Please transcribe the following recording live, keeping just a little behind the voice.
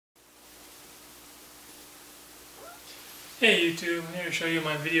Hey YouTube, I'm here to show you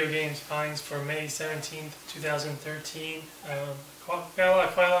my video games finds for May 17th, 2013. Quite a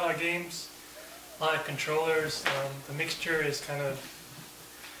lot of games, a lot of controllers. The mixture is kind of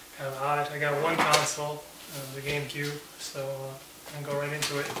odd. I got one console, the GameCube, so I'm gonna go right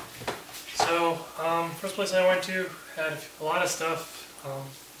into it. So first place I went to had a lot of stuff.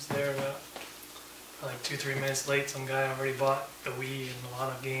 Was there about like 2-3 minutes late. Some guy already bought the Wii and a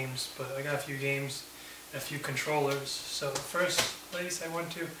lot of games, but I got a few games. A few controllers. So first place I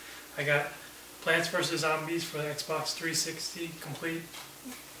went to, I got Plants vs. Zombies for the Xbox 360 complete.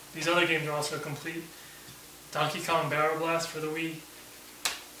 These other games are also complete. Donkey Kong Barrel Blast for the Wii.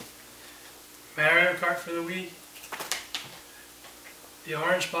 Mario Kart for the Wii. The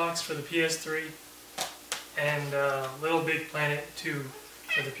Orange Box for the PS3. And Little Big Planet 2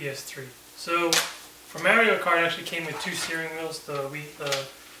 for the PS3. So for Mario Kart, it actually came with 2 steering wheels, the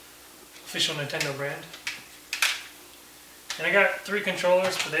official Nintendo brand. And I got 3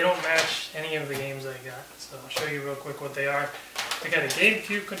 controllers, but they don't match any of the games I got. So I'll show you real quick what they are. I got a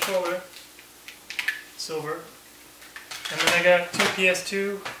GameCube controller, silver. And then I got 2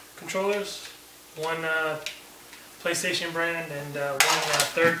 PS2 controllers, one PlayStation brand and one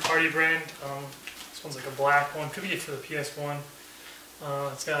third-party brand. This one's like a black one, could be for the PS1.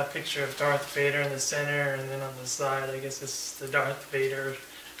 It's got a picture of Darth Vader in the center, and then on the side, I guess it's the Darth Vader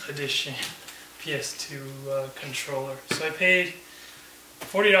edition PS2 controller. So I paid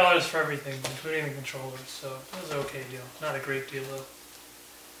 $40 for everything, including the controller, so it was an okay deal. Not a great deal though.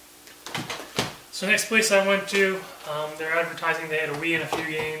 So next place I went to, they're advertising they had a Wii and a few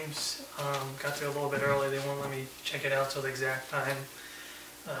games. Got there a little bit early, they won't let me check it out till the exact time.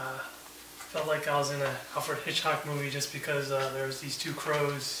 Felt like I was in an Alfred Hitchcock movie just because there was these 2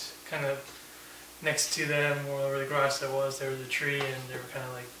 crows kind of next to them, where the grass that was, there was a tree, and they were kind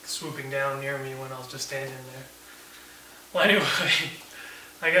of like swooping down near me when I was just standing there. Well, anyway,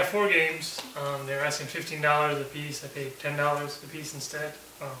 I got 4 games. They were asking $15 a piece. I paid $10 a piece instead.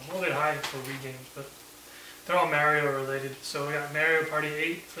 A little bit high for Wii games, but they're all Mario related. So we got Mario Party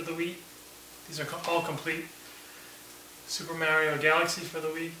 8 for the Wii. These are all complete. Super Mario Galaxy for the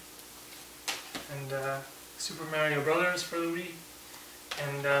Wii, and Super Mario Brothers for the Wii,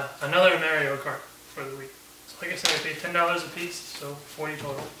 and another Mario Kart for the Wii. So like I said, I paid $10 a piece, so $40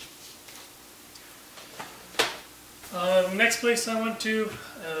 total. Next place I went to,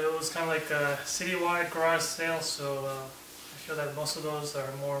 it was kind of like a citywide garage sale, so I feel that most of those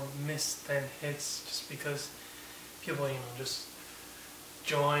are more missed than hits, just because people, just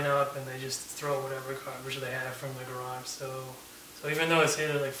join up and they just throw whatever garbage they have from the garage. So even though it's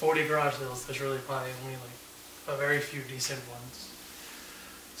either like 40 garage sales, there's really probably only like a very few decent ones.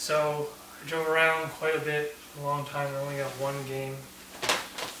 So I drove around quite a bit, a long time. I only got 1 game.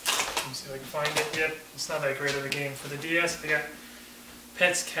 Let me see if I can find it. Yep, it's not that great of a game. For the DS, I got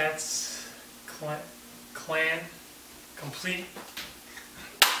Pets, Cats, Clan, Complete.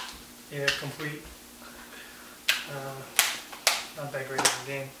 Yeah, Complete. Not that great of a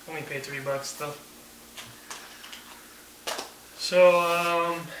game. Only paid $3 though.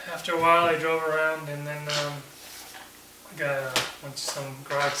 So after a while, I drove around, and then went to some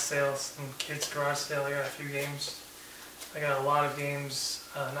garage sales, some kids' garage sale. I got a few games. I got a lot of games,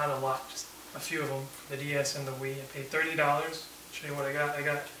 not a lot, just a few of them for the DS and the Wii. I paid $30. I'll show you what I got. I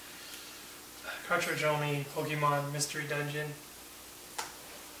got cartridge only Pokemon Mystery Dungeon,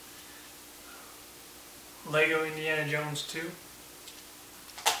 Lego Indiana Jones 2,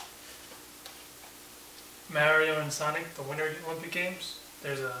 Mario and Sonic, the Winter Olympic Games.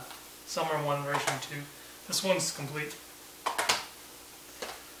 There's a Summer 1 version 2. This one's complete.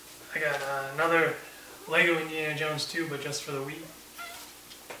 I got another Lego Indiana Jones 2, but just for the Wii.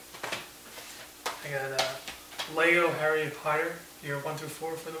 I got Lego Harry Potter, year 1 through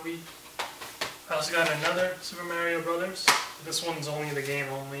 4 for the Wii. I also got another Super Mario Brothers. This one's only the game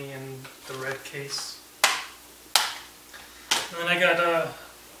only in the red case. And then I got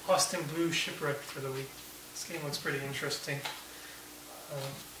Lost in Blue Shipwreck for the Wii. This game looks pretty interesting.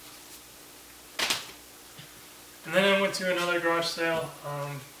 And then I went to another garage sale.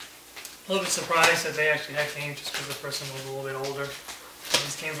 A little bit surprised that they actually had games just because the person was a little bit older.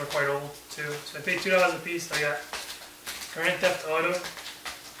 These games were quite old too. So I paid $2 a piece. I got Grand Theft Auto,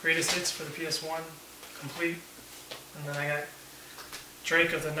 Greatest Hits for the PS1, complete. And then I got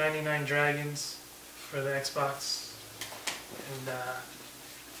Drake of the 99 Dragons for the Xbox. And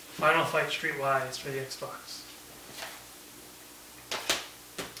Final Fight Streetwise for the Xbox.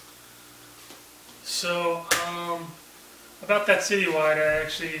 So, about that citywide,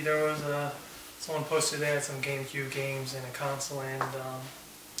 there was someone posted they had some GameCube games and a console, and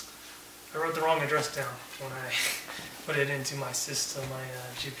I wrote wrote the wrong address down when I put it into my system, my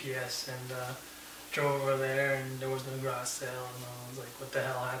GPS, and drove over there, and there was no garage sale, and I was like, what the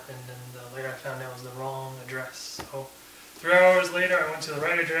hell happened? And later I found out it was the wrong address. So 3 hours later I went to the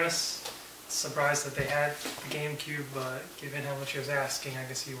right address. Surprised that they had the GameCube, but given how much he was asking, I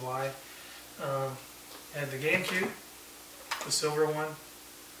could see why. It had the GameCube, the silver one.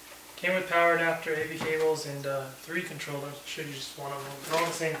 Came with power adapter, AV cables, and 3 controllers. I'll show you just one of them. They're all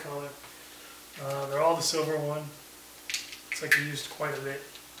the same color. They're all the silver one. Looks like they used quite a bit.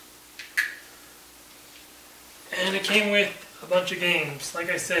 And it came with a bunch of games. Like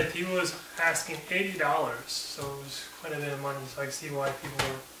I said, people was asking $80, so it was quite a bit of money. So I can see why people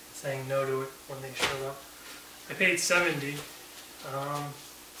were saying no to it when they showed up. I paid $70. I'll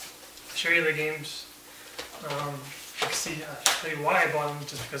show you the games. I'll show you why I bought them,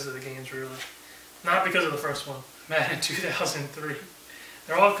 just because of the games, really. Not because of the first one. Madden 2003.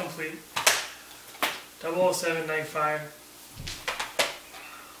 They're all complete. 007 Nightfire.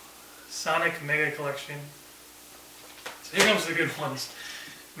 Sonic Mega Collection. So here comes the good ones.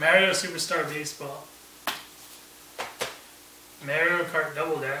 Mario Superstar Baseball. Mario Kart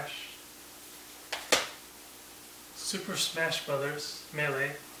Double Dash. Super Smash Brothers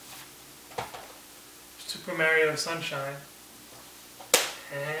Melee. Super Mario Sunshine.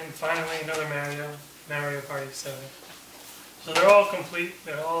 And finally another Mario Party 7. So they're all complete,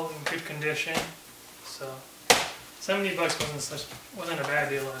 they're all in good condition. So $70 wasn't a bad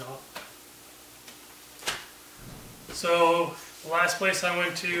deal at all. So the last place I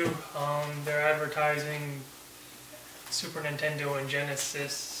went to, they're advertising Super Nintendo and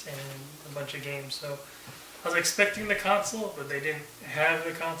Genesis and a bunch of games. So I was expecting the console, but they didn't have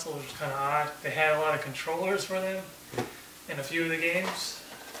the console, which was kind of odd. They had a lot of controllers for them and a few of the games.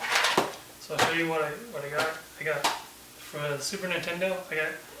 So I'll show you what I got. I got, for the Super Nintendo, I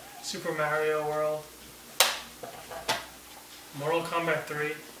got Super Mario World, Mortal Kombat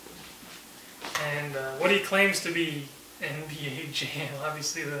 3, and what he claims to be NBA Jam.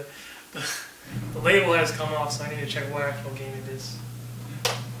 Obviously the label has come off, so I need to check what actual game it is.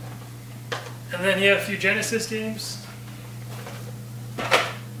 And then he had a few Genesis games.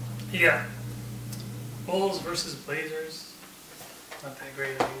 He got Bulls versus Blazers. Not that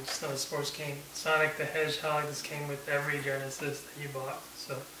great, I mean, it's not a sports game. Sonic the Hedgehog, this came with every Genesis that you bought,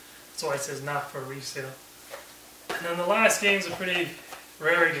 so that's why it says not for resale. And then the last game's a pretty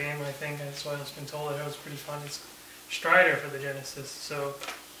rare game, I think. That's why I've been told it was pretty fun. It's Strider for the Genesis, so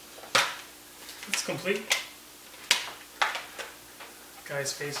it's complete.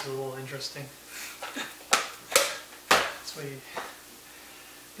 Guy's face is a little interesting. That's what he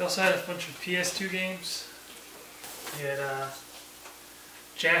also had a bunch of PS2 games. He had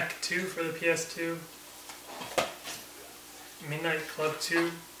Jack 2 for the PS2, Midnight Club 2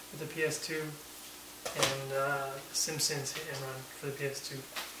 for the PS2, and Simpsons Hit and Run for the PS2.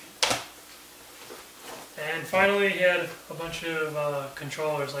 And finally, he had a bunch of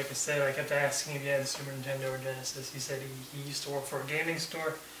controllers. Like I said, I kept asking if he had a Super Nintendo or Genesis. He said he used to work for a gaming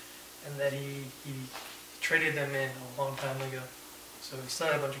store, and that he traded them in a long time ago. So he still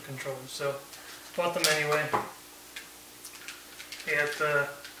had a bunch of controllers. So bought them anyway. He had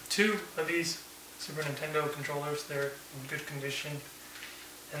 2 of these Super Nintendo controllers. They're in good condition.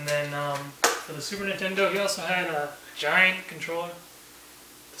 And then for the Super Nintendo, he also had a giant controller,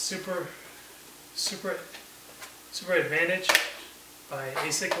 the Super Advantage by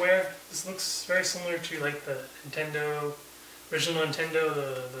ASICware. This looks very similar to like the original Nintendo,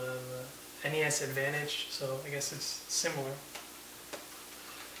 the NES Advantage, so I guess it's similar.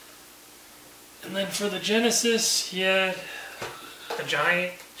 And then for the Genesis, he had a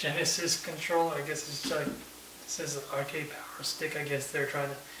giant Genesis controller. I guess it's like, it says arcade power stick. I guess they're trying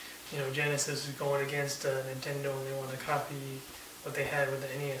to, Genesis is going against Nintendo, and they want to copy what they had with the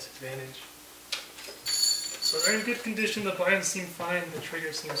NES Advantage. So they're in good condition. The buttons seem fine. The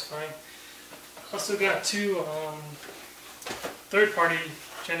trigger seems fine. Also got 2 third-party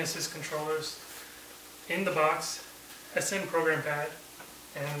Genesis controllers in the box, SN program pad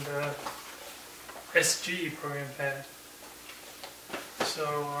and SG program pad. So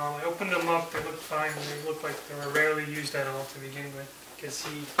I opened them up. They looked fine. They looked like they were rarely used at all to begin with, because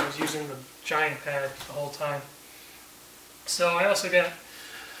he was using the giant pad the whole time. So I also got,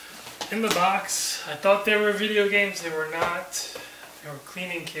 in the box, I thought they were video games. They were not. They were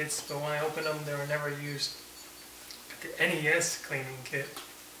cleaning kits, but when I opened them, they were never used. The NES cleaning kit.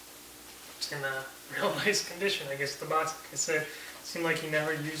 It's in a real nice condition. I guess the box, like I said, seemed like he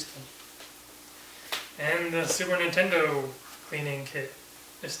never used them. And the Super Nintendo cleaning kit.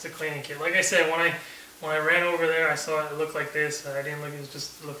 Just the cleaning kit. Like I said, when when I ran over there, I saw it looked like this. I didn't look. It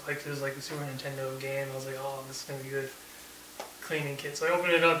looked like it was like a Super Nintendo game. I was like, oh, this is gonna be good. Cleaning kit. So I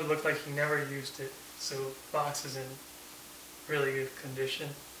opened it up. It looked like he never used it. So the box is in really good condition.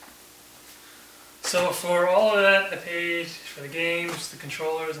 So for all of that, I paid for the games, the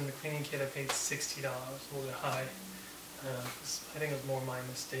controllers, and the cleaning kit. I paid $60, a little bit high. I think it was more my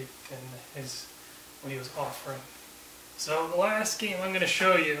mistake than what he was offering. So the last game I'm going to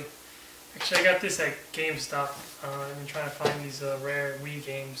show you. Actually, I got this at GameStop. I've been trying to find these rare Wii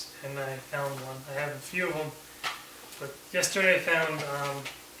games, and I found one. I have a few of them, but yesterday I found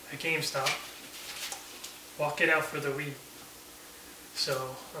at GameStop. Walk It Out for the Wii.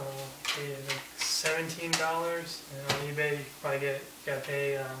 So paid like $17, and on eBay you probably gotta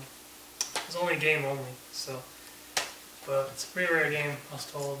pay. It's only game only, so. But it's a pretty rare game. I was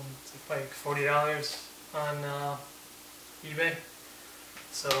told it's like $40 on eBay.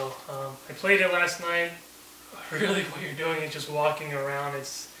 So I played it last night. Really, what you're doing is just walking around.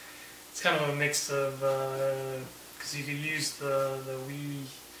 It's kind of a mix of because you could use the Wii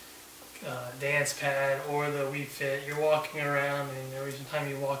dance pad or the Wii Fit. You're walking around, and every time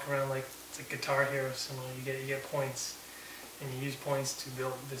you walk around, like it's a Guitar Hero similar, you get points, and you use points to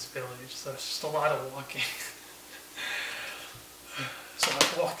build this village. So it's just a lot of walking. So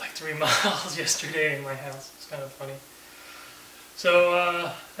I walked like 3 miles yesterday in my house. It's kind of funny.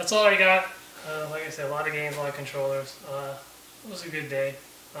 So that's all I got. Like I said, a lot of games, a lot of controllers. It was a good day.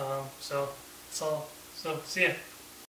 So that's all. So see ya.